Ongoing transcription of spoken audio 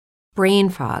brain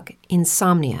fog,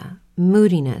 insomnia,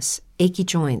 moodiness, achy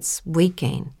joints, weight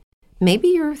gain. Maybe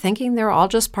you're thinking they're all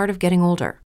just part of getting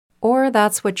older, or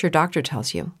that's what your doctor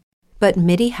tells you. But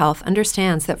MIDI Health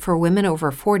understands that for women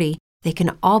over 40, they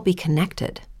can all be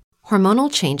connected. Hormonal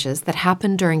changes that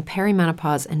happen during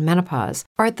perimenopause and menopause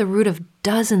are at the root of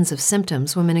dozens of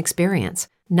symptoms women experience,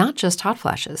 not just hot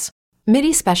flashes.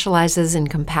 MIDI specializes in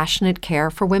compassionate care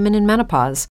for women in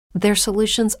menopause. Their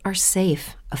solutions are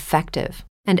safe, effective,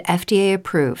 and FDA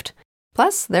approved.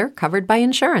 Plus, they're covered by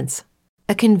insurance.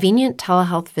 A convenient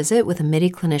telehealth visit with a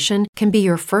MIDI clinician can be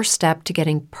your first step to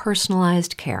getting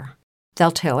personalized care.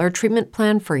 They'll tailor a treatment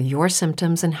plan for your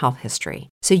symptoms and health history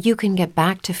so you can get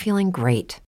back to feeling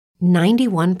great.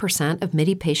 91% of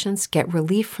MIDI patients get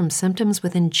relief from symptoms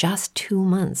within just 2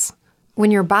 months.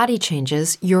 When your body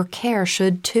changes, your care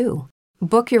should too.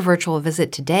 Book your virtual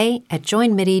visit today at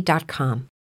joinmidi.com.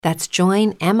 That's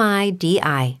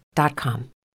joinmidi.com.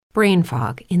 Brain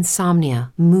fog,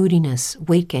 insomnia, moodiness,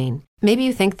 weight gain. Maybe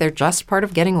you think they're just part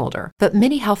of getting older, but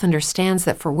MIDI Health understands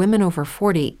that for women over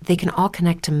 40, they can all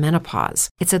connect to menopause.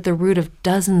 It's at the root of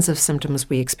dozens of symptoms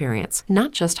we experience,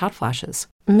 not just hot flashes.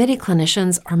 MIDI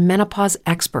clinicians are menopause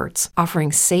experts,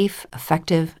 offering safe,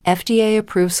 effective,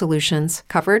 FDA-approved solutions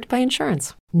covered by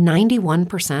insurance.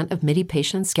 91% of MIDI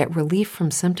patients get relief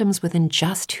from symptoms within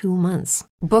just 2 months.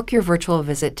 Book your virtual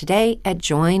visit today at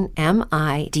joinmidi.com.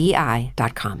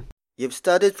 You've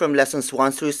studied from lessons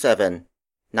 1 through 7.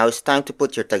 Now it's time to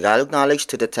put your Tagalog knowledge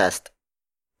to the test.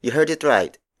 You heard it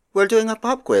right. We're doing a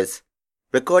pop quiz.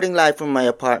 Recording live from my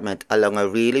apartment along a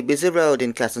really busy road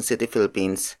in Quezon City,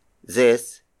 Philippines.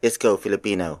 This is Go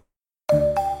Filipino.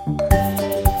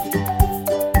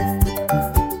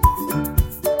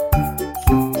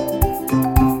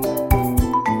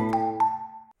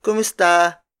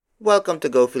 Kumusta? Welcome to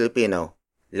Go Filipino.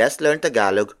 Let's learn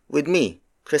Tagalog with me,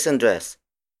 Chris Andres.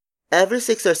 Every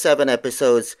 6 or 7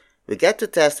 episodes, we get to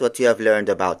test what you have learned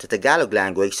about the Tagalog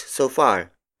language so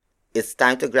far. It's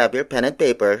time to grab your pen and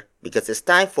paper because it's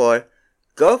time for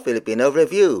Go Filipino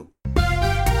Review.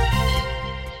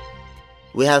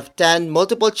 We have 10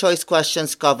 multiple choice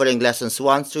questions covering lessons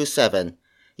 1 through 7.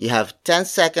 You have 10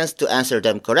 seconds to answer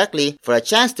them correctly for a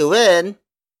chance to win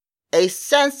a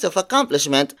sense of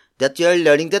accomplishment that you're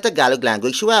learning the Tagalog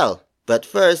language well. But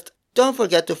first, don't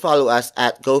forget to follow us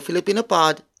at Go Filipino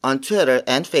Pod on Twitter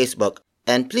and Facebook.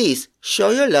 And please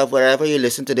show your love wherever you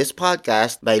listen to this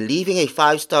podcast by leaving a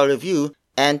 5-star review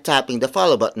and tapping the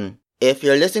follow button. If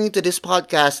you're listening to this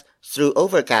podcast through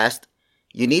Overcast,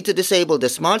 you need to disable the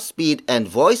smart speed and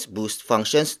voice boost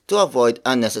functions to avoid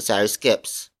unnecessary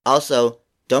skips. Also,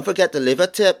 don't forget to leave a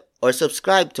tip or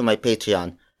subscribe to my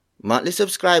Patreon. Monthly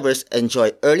subscribers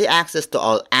enjoy early access to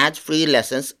all ad-free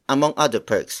lessons among other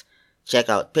perks. Check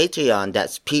out Patreon,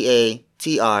 that's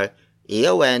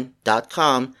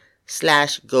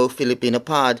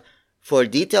patreon.com/GoFilipinoPod for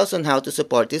details on how to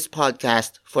support this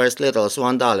podcast for as little as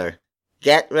 $1.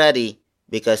 Get ready,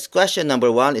 because question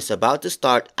number 1 is about to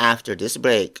start after this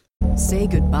break. Say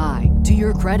goodbye to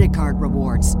your credit card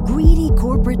rewards. Greedy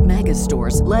corporate mega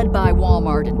stores, led by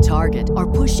Walmart and Target, are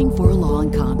pushing for a law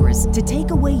in Congress to take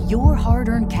away your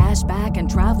hard-earned cash back and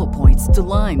travel points to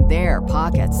line their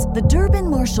pockets. The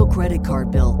Durbin-Marshall credit card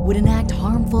bill would enact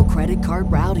harmful credit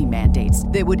card routing mandates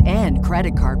that would end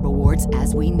credit card rewards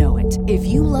as we know it. If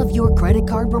you love your credit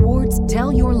card rewards,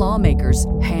 tell your lawmakers,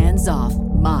 hands off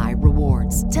my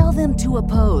rewards. Tell them to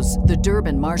oppose the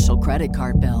Durbin-Marshall credit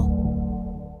card bill.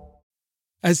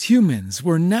 As humans,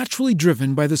 we're naturally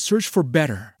driven by the search for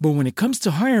better. But when it comes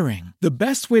to hiring, the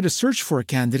best way to search for a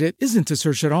candidate isn't to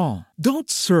search at all. Don't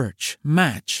search,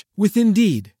 match with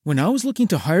Indeed. When I was looking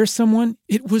to hire someone,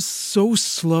 it was so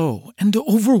slow and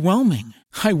overwhelming.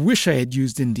 I wish I had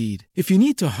used Indeed. If you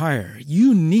need to hire,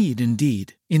 you need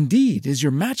Indeed. Indeed is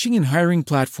your matching and hiring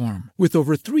platform with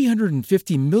over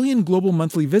 350 million global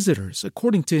monthly visitors,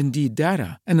 according to Indeed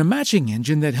data, and a matching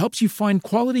engine that helps you find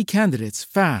quality candidates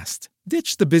fast.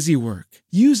 Ditch the busy work.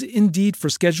 Use Indeed for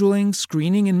scheduling,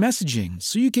 screening, and messaging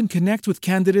so you can connect with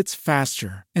candidates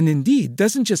faster. And Indeed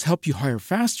doesn't just help you hire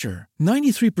faster.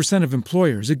 93% of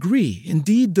employers agree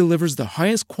Indeed delivers the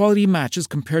highest quality matches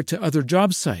compared to other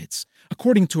job sites,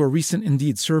 according to a recent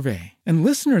Indeed survey. And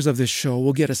listeners of this show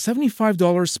will get a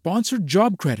 $75 sponsored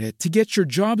job credit to get your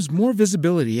jobs more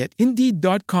visibility at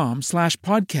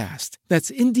Indeed.com/podcast. That's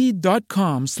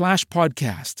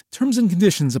Indeed.com/podcast. Terms and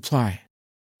conditions apply.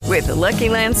 With the Lucky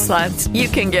Land Slots, you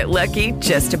can get lucky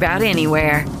just about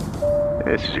anywhere.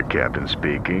 This is your captain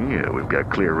speaking. We've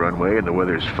got clear runway and the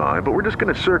weather's fine, but we're just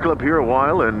going to circle up here a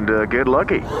while and get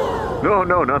lucky.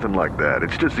 No, nothing like that.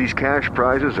 It's just these cash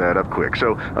prizes add up quick.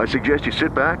 So I suggest you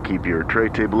sit back, keep your tray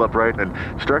table upright, and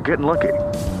start getting lucky.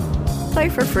 Play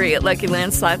for free at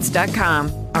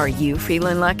LuckyLandSlots.com. Are you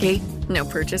feeling lucky? No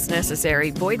purchase necessary.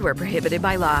 Void where prohibited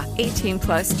by law. 18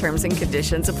 plus terms and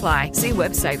conditions apply. See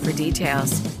website for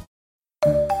details.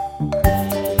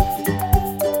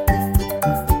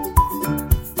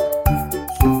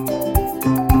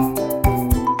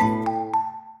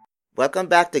 Welcome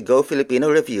back to Go Filipino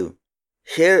Review.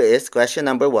 Here is question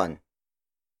number 1.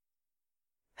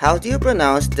 How do you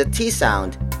pronounce the T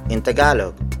sound in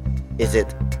Tagalog? Is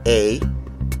it A,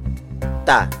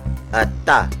 ta, a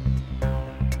ta,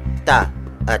 ta,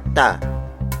 a ta,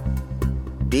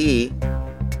 B,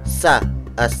 sa,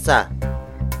 a sa,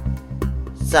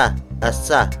 sa, a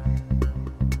sa,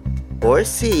 or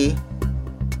C,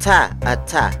 ta, a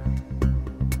ta,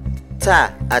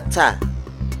 ta, a ta?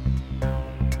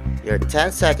 Your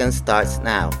 10 seconds starts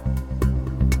now.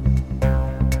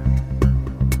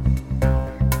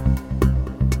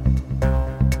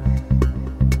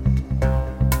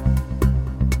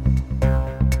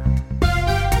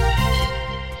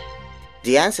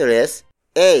 The answer is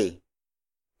A,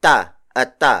 ta, a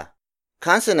ta.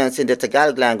 Consonants in the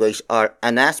Tagalog language are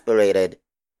unaspirated,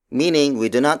 meaning we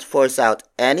do not force out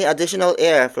any additional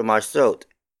air from our throat.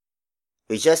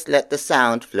 We just let the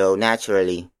sound flow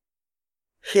naturally.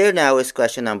 Here now is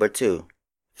question number 2.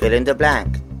 Fill in the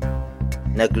blank.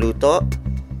 Nagluto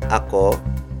ako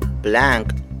blank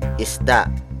isda.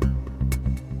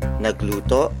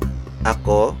 Nagluto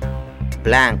ako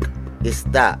blank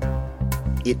isda.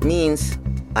 It means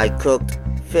I cooked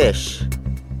fish.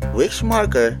 Which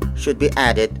marker should be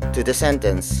added to the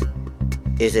sentence?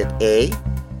 Is it A,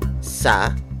 sa,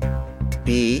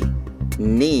 B,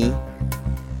 ni,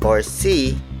 or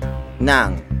C,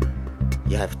 nang?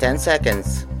 You have 10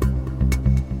 seconds.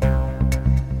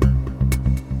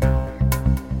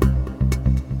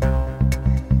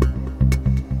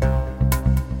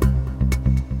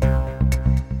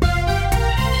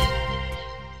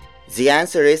 The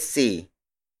answer is C,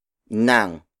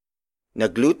 nang.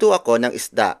 Nagluto ako ng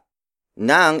isda.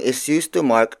 Nang is used to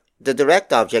mark the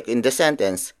direct object in the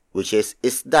sentence, which is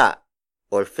isda,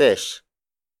 or fish.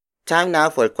 Time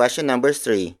now for question number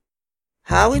 3.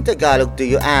 How in Tagalog do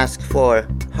you ask for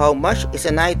how much is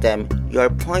an item you're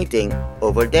pointing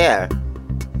over there?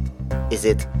 Is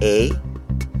it A,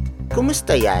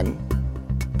 kumusta yan?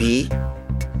 B,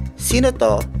 sino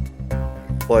to?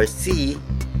 Or C,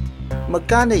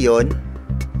 magkano yun?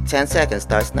 10 seconds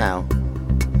starts now.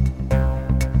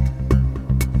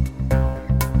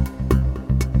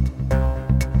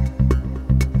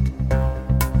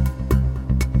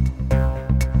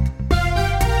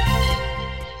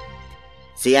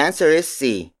 The answer is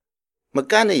C.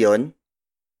 Magkano yon?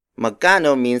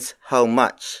 Magkano means how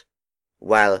much,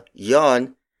 while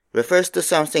yon refers to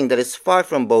something that is far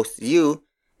from both you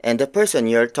and the person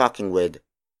you're talking with.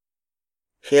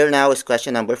 Here now is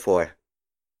question number 4.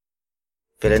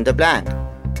 Fill in the blank.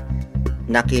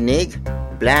 Nakinig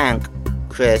blank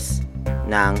Chris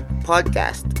ng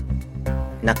podcast.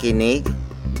 Nakinig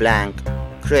blank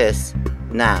Chris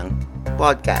ng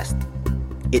podcast.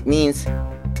 It means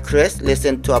Chris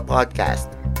listened to a podcast.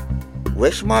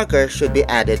 Which marker should be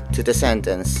added to the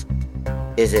sentence?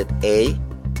 Is it A,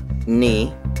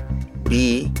 ni,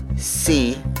 B,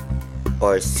 C,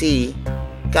 or C,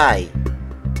 kay?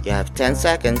 You have 10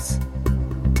 seconds.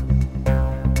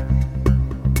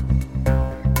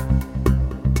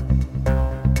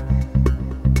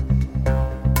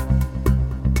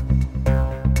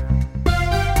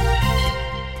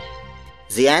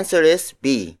 The answer is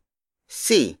B,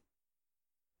 C.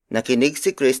 Nakinig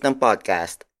si Chris ng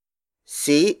podcast.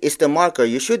 C is the marker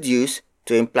you should use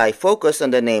to imply focus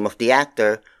on the name of the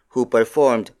actor who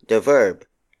performed the verb,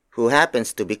 who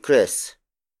happens to be Chris.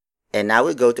 And now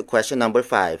we go to question number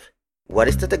 5.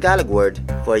 What is the Tagalog word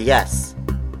for yes?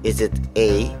 Is it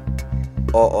A,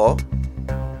 oo,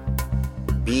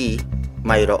 B,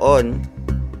 mayroon,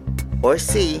 or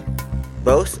C,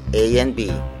 both A and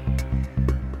B?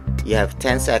 You have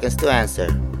 10 seconds to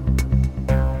answer.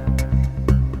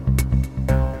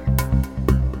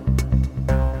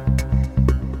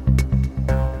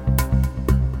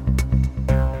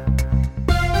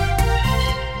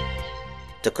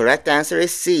 The correct answer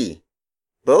is C,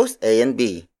 both A and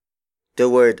B. The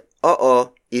word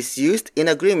oo is used in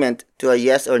agreement to a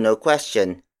yes or no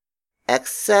question,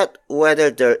 except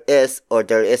whether there is or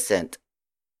there isn't.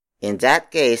 In that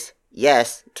case,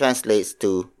 yes translates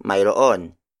to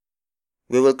mayroon.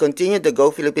 We will continue the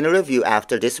Go Filipino review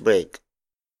after this break.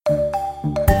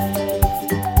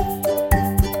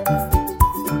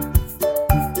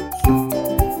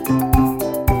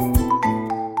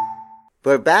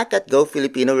 We're back at Go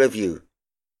Filipino Review.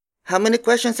 How many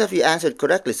questions have you answered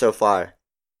correctly so far?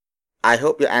 I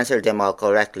hope you answered them all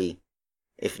correctly.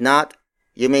 If not,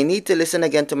 you may need to listen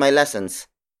again to my lessons.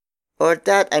 Or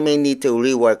that I may need to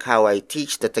rework how I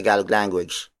teach the Tagalog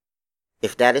language.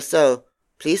 If that is so,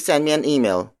 please send me an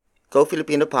email,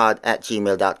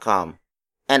 gofilipinopod@gmail.com.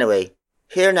 Anyway,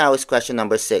 here now is question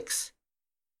number 6.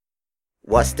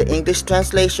 What's the English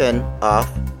translation of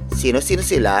sino-sino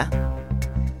sila?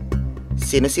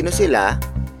 Sino-sino sila?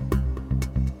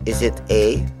 Is it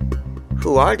A,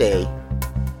 who are they?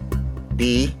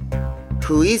 B,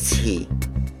 who is he?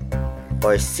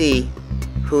 Or C,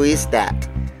 who is that?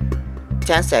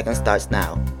 10 seconds starts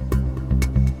now.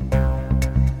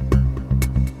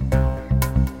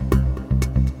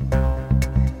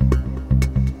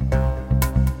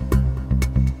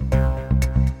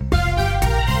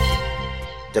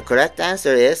 The correct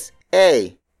answer is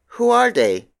A, who are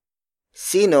they?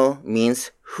 Sino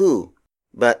means who,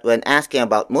 but when asking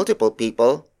about multiple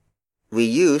people, we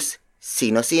use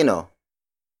sino-sino.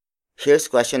 Here's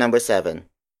question number 7.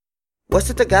 What's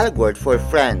the Tagalog word for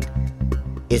friend?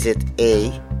 Is it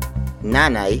A,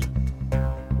 nanay,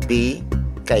 B,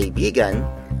 kaibigan,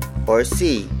 or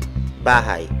C,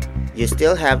 bahay? You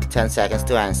still have 10 seconds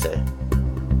to answer.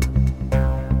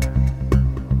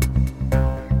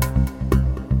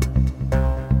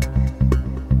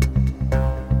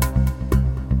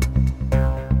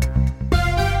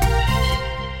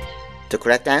 The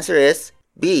correct answer is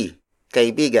B,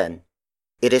 kaibigan.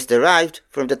 It is derived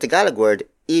from the Tagalog word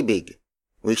ibig,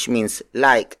 which means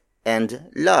like and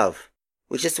love,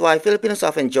 which is why Filipinos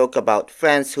often joke about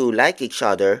friends who like each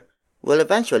other will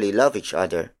eventually love each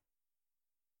other.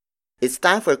 It's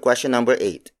time for question number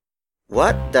 8.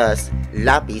 What does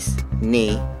lapis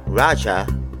ni raja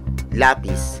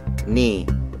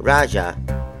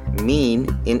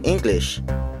mean in English?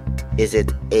 Is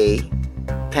it A,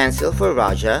 pencil for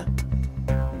Raja,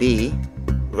 B,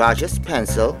 Raja's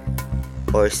pencil,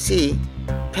 or C,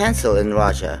 pencil in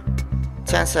Raja?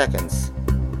 10 seconds.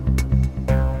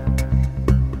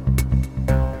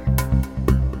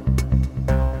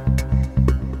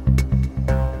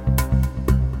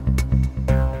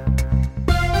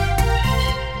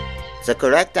 The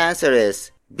correct answer is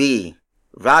B,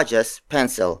 Raja's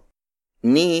pencil.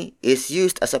 Ni is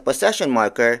used as a possession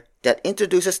marker that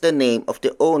introduces the name of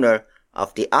the owner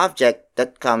of the object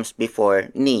that comes before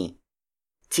ni.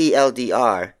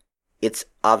 TLDR, it's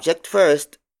object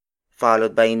first,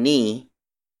 followed by ni,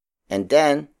 and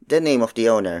then the name of the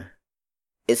owner.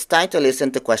 It's time to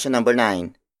listen to question number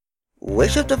 9.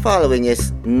 Which of the following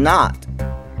is not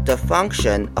the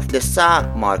function of the sa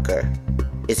marker?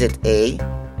 Is it A,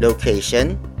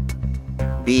 location,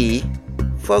 B,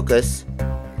 focus,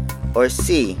 or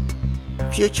C,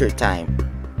 future time?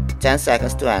 10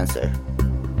 seconds to answer.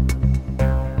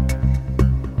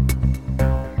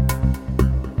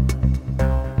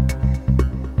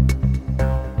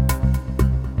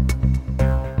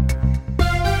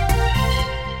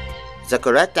 The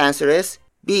correct answer is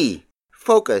B,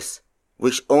 focus,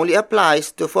 which only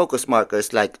applies to focus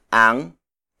markers like ang,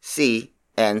 si,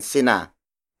 and sina.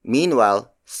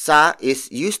 Meanwhile, sa is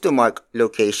used to mark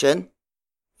location,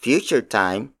 future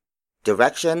time,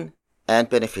 direction, and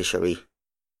beneficiary.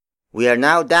 We are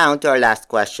now down to our last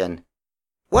question.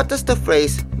 What does the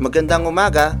phrase magandang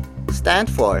umaga stand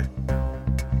for?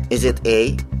 Is it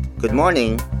A, good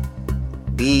morning,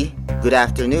 B, good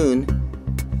afternoon,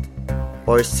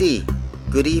 or C,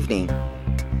 good evening?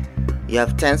 You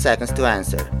have 10 seconds to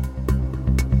answer.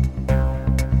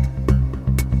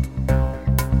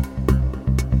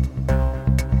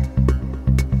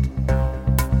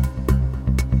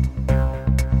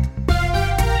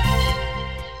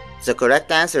 The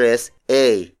correct answer is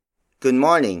A, good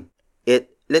morning.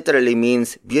 It literally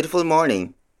means beautiful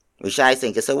morning, which I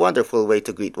think is a wonderful way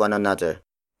to greet one another.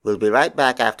 We'll be right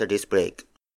back after this break.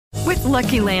 With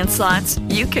Lucky Land Slots,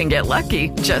 you can get lucky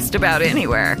just about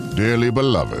anywhere. Dearly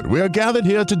beloved, we are gathered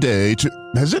here today to...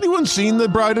 Has anyone seen the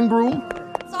bride and groom?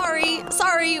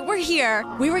 Sorry, we're here.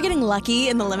 We were getting lucky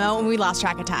in the limo and we lost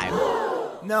track of time.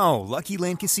 No, Lucky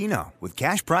Land Casino, with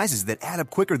cash prizes that add up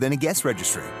quicker than a guest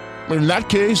registry. In that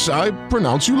case, I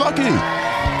pronounce you lucky.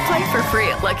 Play for free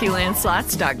at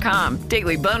LuckyLandSlots.com.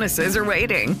 Daily bonuses are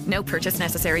waiting. No purchase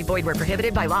necessary. Void where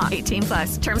prohibited by law.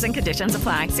 18+. Terms and conditions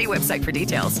apply. See website for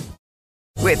details.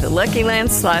 With Lucky Land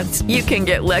Slots, you can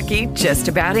get lucky just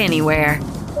about anywhere.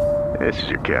 This is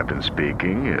your captain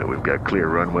speaking. We've got clear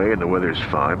runway and the weather's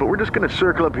fine, but we're just going to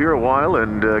circle up here a while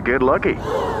and get lucky.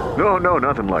 No,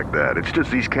 nothing like that. It's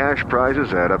just these cash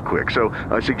prizes add up quick. So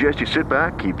I suggest you sit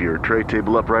back, keep your tray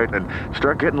table upright, and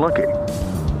start getting lucky.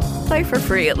 Play for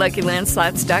free at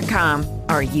LuckyLandSlots.com.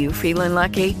 Are you feeling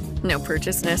lucky? No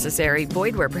purchase necessary.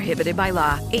 Void where prohibited by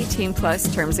law. 18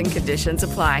 plus terms and conditions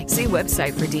apply. See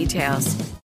website for details.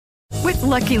 With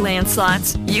Lucky Land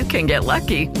Slots, you can get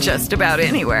lucky just about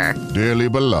anywhere. Dearly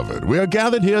beloved, we are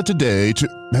gathered here today to...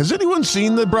 Has anyone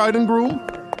seen the bride and groom?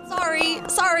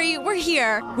 Sorry, we're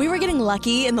here. We were getting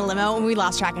lucky in the limo and we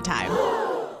lost track of time.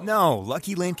 No,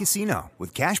 Lucky Land Casino,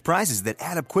 with cash prizes that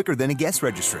add up quicker than a guest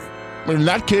registry. In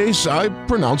that case, I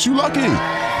pronounce you lucky.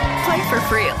 Play for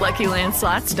free at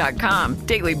LuckyLandSlots.com.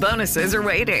 Daily bonuses are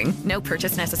waiting. No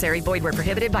purchase necessary. Void where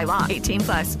prohibited by law. 18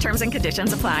 plus. Terms and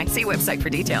conditions apply. See website for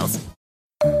details.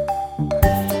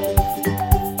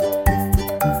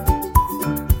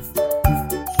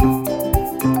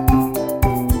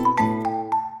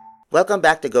 Welcome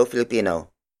back to Go Filipino.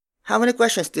 How many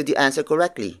questions did you answer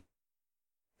correctly?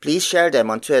 Please share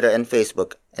them on Twitter and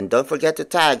Facebook, and don't forget to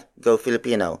tag Go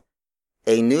Filipino.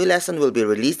 A new lesson will be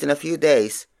released in a few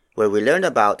days where we learn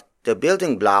about the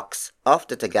building blocks of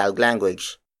the Tagalog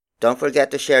language. Don't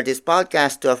forget to share this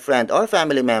podcast to a friend or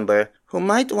family member who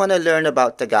might want to learn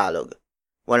about Tagalog,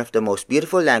 one of the most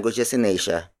beautiful languages in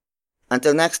Asia.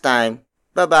 Until next time,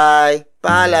 bye-bye!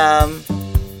 Paalam!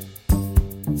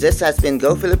 This has been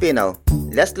Go Filipino.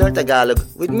 Let's learn Tagalog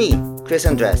with me, Chris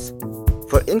Andres.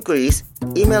 For inquiries,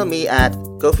 email me at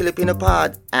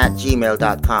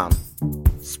gofilipinopod@gmail.com.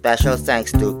 Special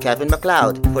thanks to Kevin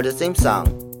MacLeod for the theme song,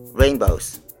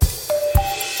 Rainbows.